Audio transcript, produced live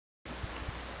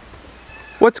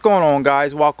What's going on,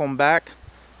 guys? Welcome back.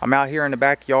 I'm out here in the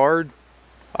backyard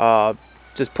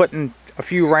just putting a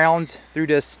few rounds through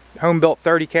this home-built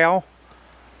 30 cal.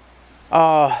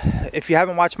 If you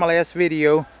haven't watched my last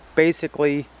video,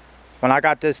 basically when I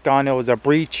got this gun it was a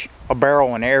breech, a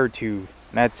barrel, and air tube,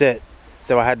 and that's it.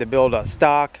 So I had to build a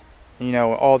stock, you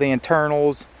know, all the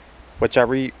internals, which I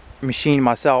re-machined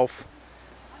myself,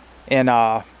 and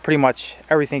pretty much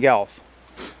everything else.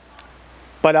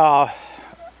 But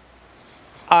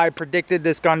I predicted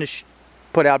this gun to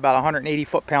put out about 180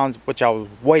 foot-pounds, which I was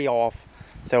way off.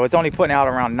 So it's only putting out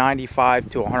around 95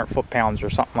 to 100 foot-pounds or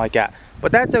something like that.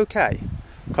 But that's okay,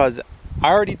 because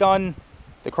I already done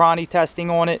the Chrony testing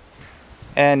on it.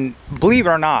 And believe it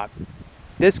or not,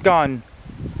 this gun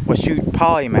was shooting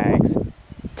polymags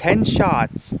 10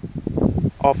 shots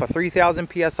off a 3000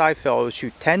 PSI fill. It would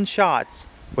shoot 10 shots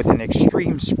with an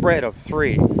extreme spread of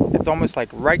 3. It's almost like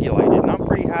regulated, and I'm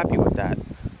pretty happy with that.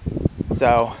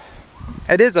 So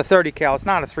it is a 30 cal, it's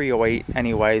not a 308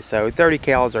 anyway, so 30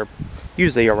 cals are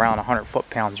usually around 100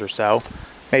 foot-pounds or so,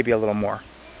 maybe a little more.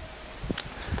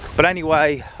 But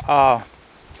anyway, I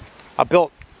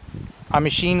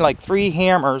machined like 3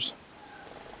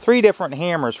 different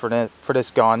hammers for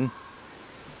this gun,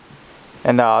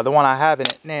 and the one I have in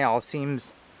it now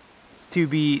seems to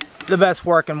be the best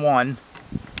working one.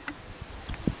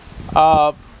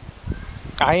 I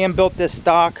built this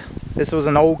stock. This was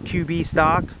an old QB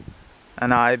stock,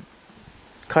 and I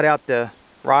cut out the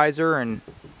riser and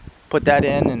put that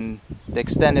in, and the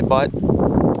extended butt,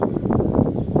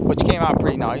 which came out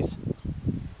pretty nice,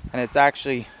 and it's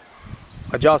actually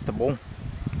adjustable.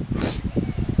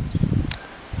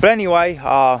 But anyway,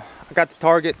 I got the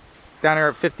target down here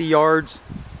at 50 yards,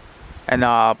 and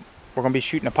we're gonna be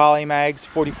shooting a polymags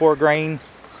 44 grain,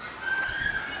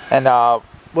 and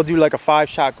we'll do like a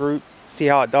 5-shot group, see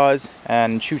how it does,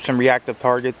 and shoot some reactive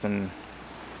targets and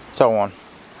so on.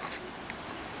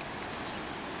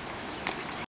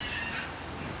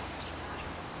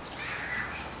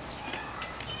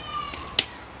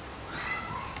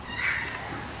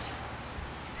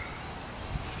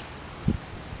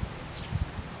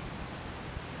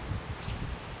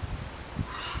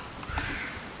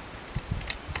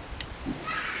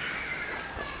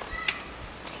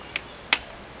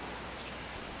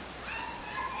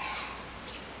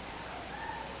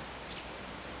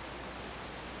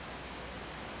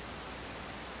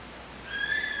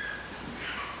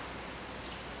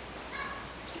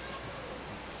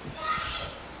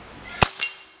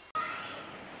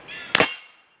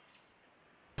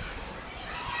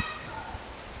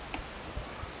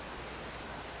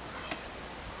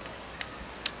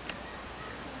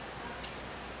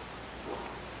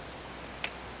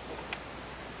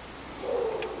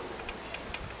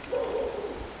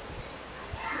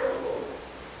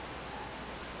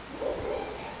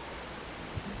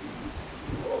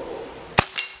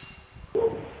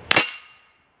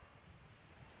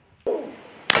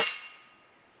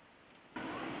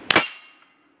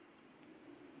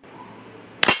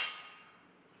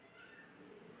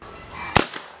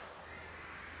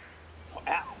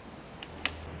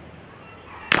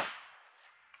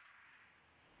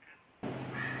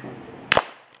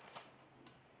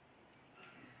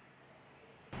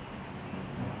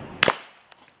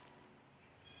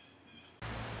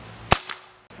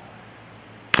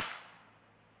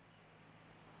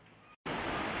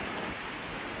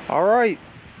 Alright,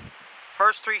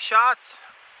 first 3 shots,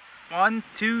 1,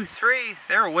 2, 3,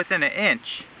 they were within an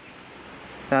inch.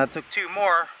 Then I took 2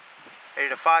 more, I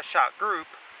did a 5-shot group,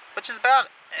 which is about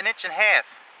 1.5 inches,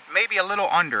 maybe a little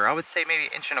under. I would say maybe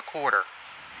 1.25 inches.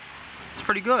 It's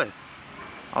pretty good.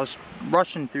 I was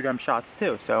rushing through them shots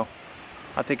too, so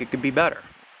I think it could be better.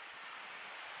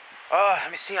 Let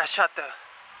me see, I shot the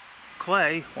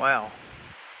clay. Wow,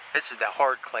 this is the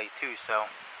hard clay too, so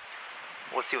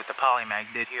we'll see what the polymag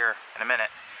did here in a minute.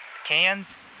 The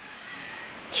cans,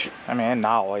 I mean, I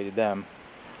annihilated them.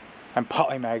 And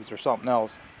polymags are something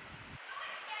else.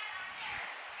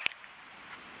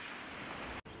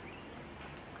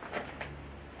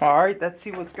 Alright, let's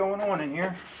see what's going on in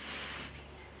here.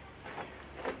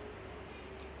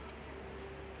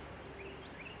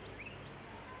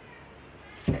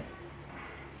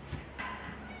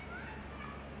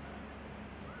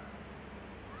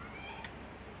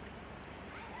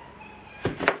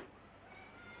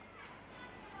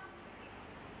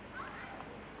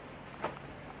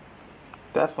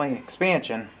 Definitely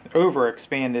expansion,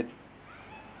 overexpanded.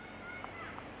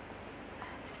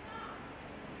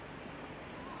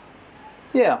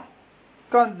 Yeah,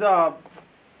 gun's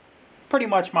pretty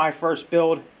much my first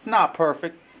build. It's not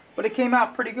perfect, but it came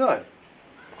out pretty good.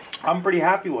 I'm pretty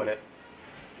happy with it.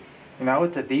 You know,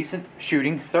 it's a decent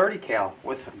shooting 30 cal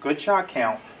with a good shot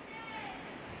count.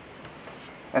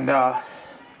 And I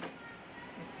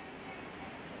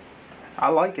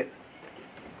like it.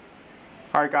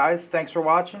 Alright guys, thanks for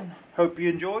watching. Hope you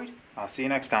enjoyed. I'll see you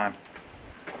next time.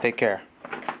 Take care.